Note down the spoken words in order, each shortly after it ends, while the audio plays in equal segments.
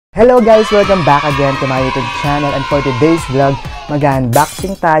Hello guys! Welcome back again to my YouTube channel, and for today's vlog,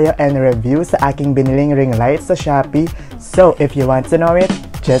 mag-unboxing tayo and review sa aking biniling ring light sa Shopee. So, if you want to know it,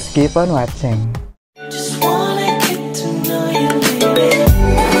 just keep on watching.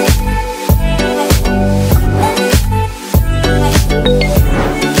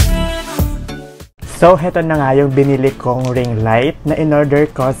 So, heto na nga yung binili kong ring light na in-order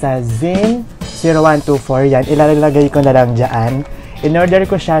ko sa Zine 0124. Yan, ilalagay ko na lang dyan. In-order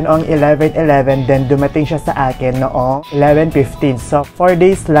ko siya noong 11/11, then dumating siya sa akin noong 11/15. So, 4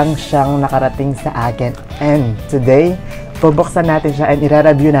 days lang siyang nakarating sa akin. And today, bubuksan natin siya and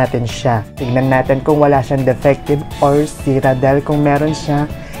i-review natin siya. Tignan natin kung wala siyang defective or sira, dahil kung meron siya,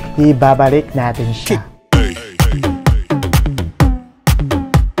 ibabalik natin siya.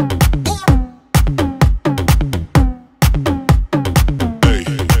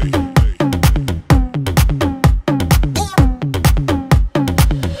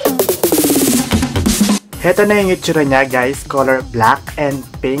 Ito na yung itsura niya guys, color black and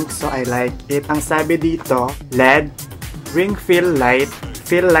pink, so I like it. Ang sabi dito, LED, ring fill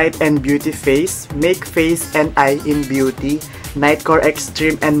light and beauty face, make face and eye in beauty, night core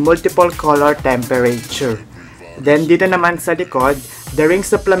extreme and multiple color temperature. Then dito naman sa likod, the ring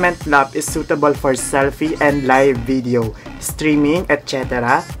supplement lamp is suitable for selfie and live video, streaming,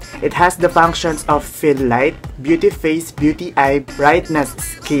 etc. It has the functions of fill light, beauty face, beauty eye, brightness,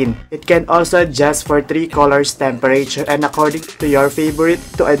 skin. It can also adjust for 3 colors temperature and according to your favorite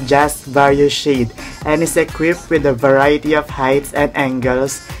to adjust various shade, and is equipped with a variety of heights and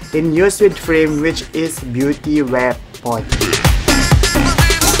angles in use with frame, which is beauty weapon.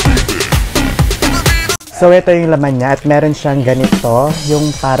 So, ito yung laman niya at meron siyang ganito, yung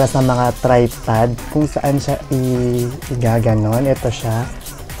para sa mga tripod, kung saan siya igaganon. Ito siya.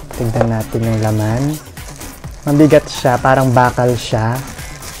 Tignan natin yung laman. Mabigat siya, parang bakal siya.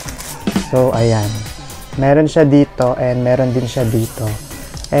 So, ayan. Meron siya dito and meron din siya dito.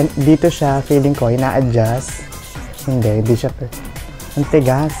 And dito siya, feeling ko, ina-adjust. Hindi siya. Ang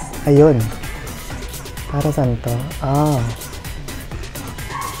tigas. Ayun. Para saan to?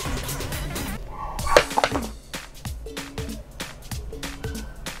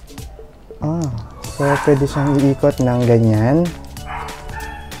 So, pwede siyang iikot ng ganyan.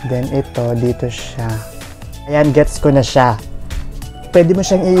 Then, ito, dito siya. Ayan, gets ko na siya. Pwede mo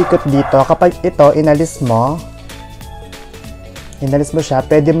siyang iikot dito. Kapag ito, inalis mo siya,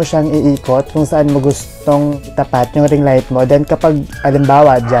 pwede mo siyang iikot kung saan mo gustong itapat yung ring light mo. Then, kapag,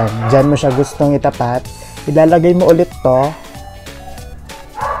 alimbawa, dyan mo siya gustong itapat, ilalagay mo ulit to.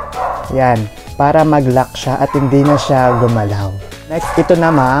 Yan, para mag-lock siya at hindi na siya gumalaw. Next, ito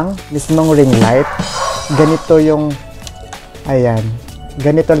namang mismong ring light. Ganito yung, ayan,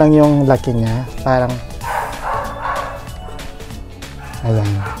 ganito lang yung laki niya. Parang, ayan.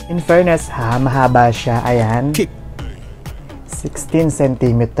 In fairness ha, mahaba siya. Ayan. 16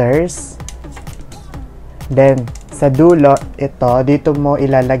 centimeters. Then, sa dulo, ito, dito mo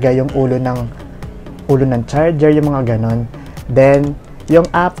ilalagay yung ulo ng charger, yung mga ganon. Then,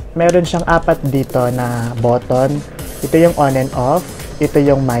 yung meron siyang 4 dito na button. Ito yung on and off. Ito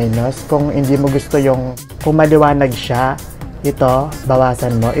yung minus. Kung hindi mo gusto kung maliwanag siya, ito,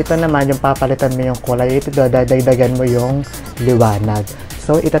 bawasan mo. Ito naman, yung papalitan mo yung kulay. Ito, dadagdagan mo yung liwanag.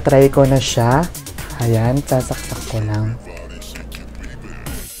 So, itatry ko na siya. Ayan, sasaksak ko lang.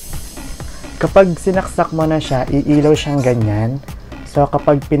 Kapag sinaksak mo na siya, iilaw siyang ganyan. So,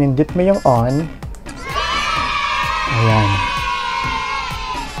 kapag pinindot mo yung on, ayan.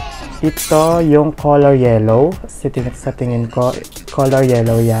 Ito yung color yellow. Sa tingin ko, color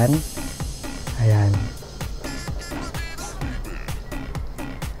yellow yan. Ayan.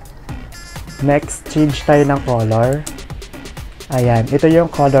 Next, change tayo ng color. Ayan. Ito yung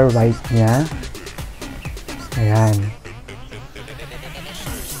color white niya. Ayan.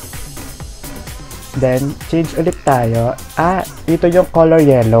 Then, change ulit tayo. Ito yung color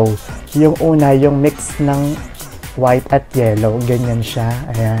yellow. Yung una, yung mix ng white at yellow. Ganyan siya.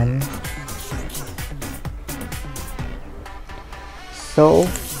 Ayan. So,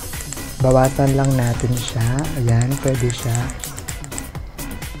 bawasan lang natin siya. Ayan, pwede siya.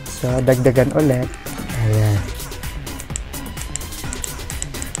 So, dagdagan ulit. Ayan.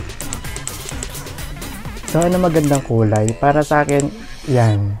 So, ano magandang kulay? Para sa akin,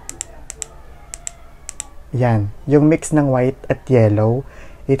 yan. Yan. Yung mix ng white at yellow.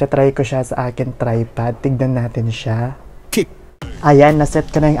 Itatry ko siya sa akin tripod. Tignan natin siya. Ayan, naset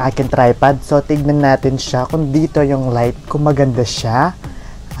ko na yung akin tripod. So, tignan natin siya. Kung dito yung light, kung maganda siya.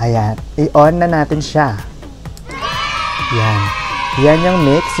 Ayan. I-on na natin siya. Yan. Yan yung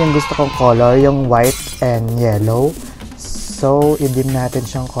mix. Yung gusto kong color. Yung white and yellow. So, i-dim natin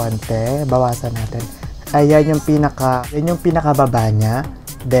siyang konti. Bawasan natin. Ayan yung pinakababa niya.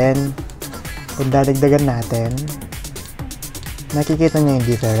 Then, kung dadagdagan natin, nakikita niyo yung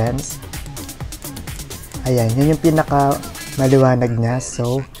difference. Ayan, yun yung pinaka maliwanag niya.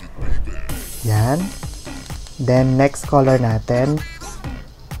 So, yan. Then, next color natin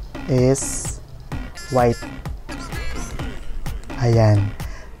is white. Ayan.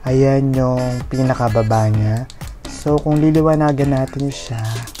 Ayan yung pinakababa niya. So, kung liliwanagan natin siya,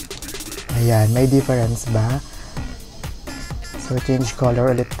 ayan, may difference ba? So, change color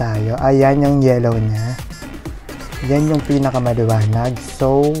ulit tayo. Ayan yung yellow niya. Yan yung pinakamaliwanag.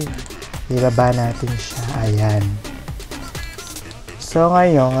 So, ibaba natin siya. Ayan. So,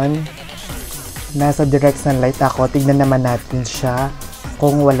 ngayon, nasa direct sunlight ako. Tignan naman natin siya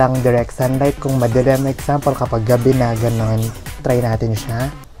kung walang direct sunlight. Kung madilim, example, kapag gabi na, ganon, try natin siya.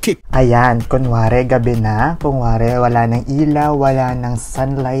 Ayan, kunwari, gabi na. Kunwari, wala ng ilaw, wala ng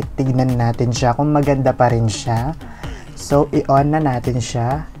sunlight. Tignan natin siya kung maganda pa rin siya. So, i-on na natin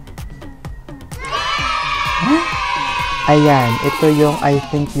siya. Ayan, ito yung, I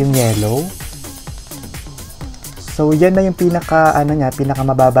think, yung yellow. So, yan na yung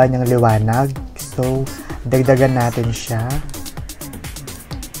pinakamababa niyang liwanag. So, dagdagan natin siya.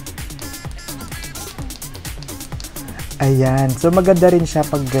 Ayan. So, maganda rin siya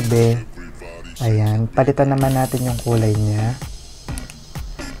pag gabi. Ayan. Palitan naman natin yung kulay niya.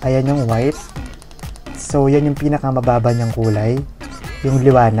 Ayan yung white. So, yan yung pinakamababa niyang kulay. Yung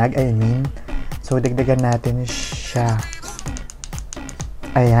liwanag, I mean. So, dagdagan natin siya.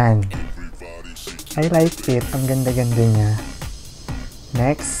 Ayan. I like it. Ang ganda-ganda niya.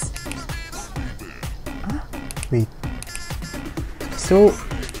 Next. Wait. So,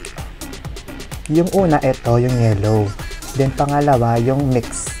 yung una, ito, yung yellow. Then, pangalawa, yung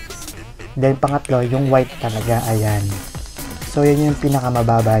mix. Then, pangatlo, yung white talaga. Ayan. So, yan yung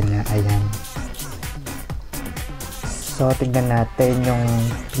pinakamababa niya. Ayan. So, tignan natin yung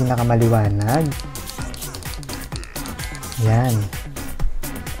pinakamaliwanag. Ayan.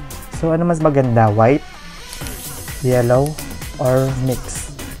 So, ano mas maganda? White, yellow, or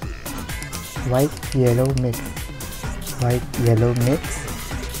mix? White, yellow, mix. White, yellow, mix.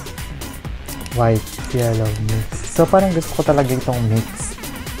 White, yellow, mix. So, parang gusto ko talaga itong mix.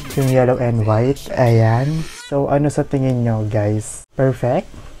 Yung yellow and white. Ayan. So, ano sa tingin nyo, guys? Perfect?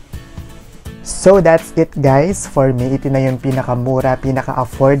 So, that's it, guys. For me, ito na yung pinakamura,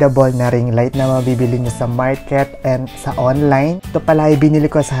 pinaka-affordable na ring light na mabibili nyo sa market and sa online. Ito pala ay binili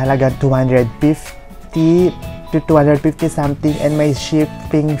ko sa halagang 250 to 250 something and may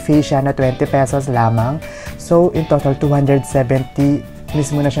shipping fee siya na 20 pesos lamang. So, in total, 270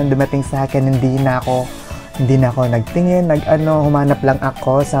 mismo na siyang dumating sa akin. Hindi na ako nagtingin, humanap lang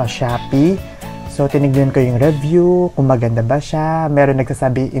ako sa Shopee. So, tinignan ko yung review, kung maganda ba siya. Meron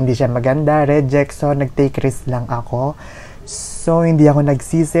nagsasabi hindi siya maganda, reject. So, nag-take risk lang ako. So, hindi ako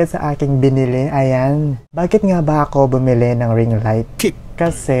nagsisi sa aking binili. Ayan. Bakit nga ba ako bumili ng ring light?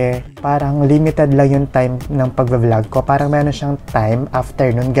 Kasi, parang limited lang yung time ng pag-vlog ko. Parang meron siyang time,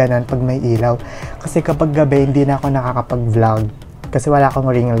 afternoon, ganun, pag may ilaw. Kasi kapag gabi, hindi na ako nakakapag-vlog. Kasi wala akong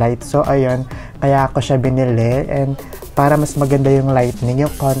ring light. So, ayun, kaya ako siya binili. And para mas maganda yung lightning,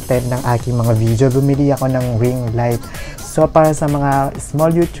 yung content ng aking mga video, bumili ako ng ring light. So, para sa mga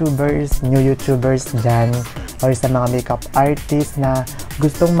small YouTubers, new YouTubers dyan, or sa mga makeup artists na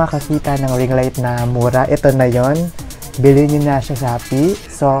gustong makakita ng ring light na mura, ito na yon. Bilhin nyo na siya sa Shopee.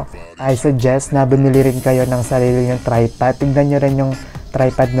 So, I suggest na bumili rin kayo ng sarili yung tripod. Tignan nyo rin yung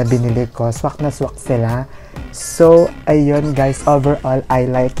tripod na binili ko. Swak na swak sila. So, ayun guys, overall, I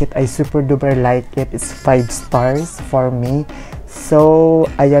like it. I super duper like it. It's 5 stars for me. So,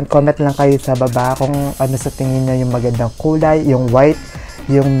 ayun, comment lang kayo sa baba kung ano sa tingin nyo yung magandang kulay, yung white,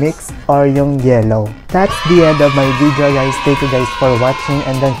 yung mix, or yung yellow. That's the end of my video, guys. Thank you guys for watching,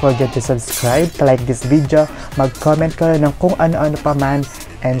 and don't forget to subscribe, to like this video, mag-comment kayo ng kung ano-ano pa man,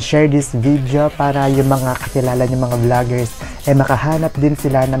 and share this video para yung mga kakilala yung mga vloggers ay makahanap din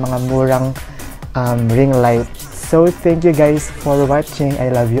sila ng mga murang ring light. So, thank you guys for watching. I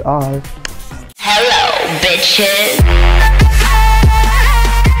love you all. Hello, bitches.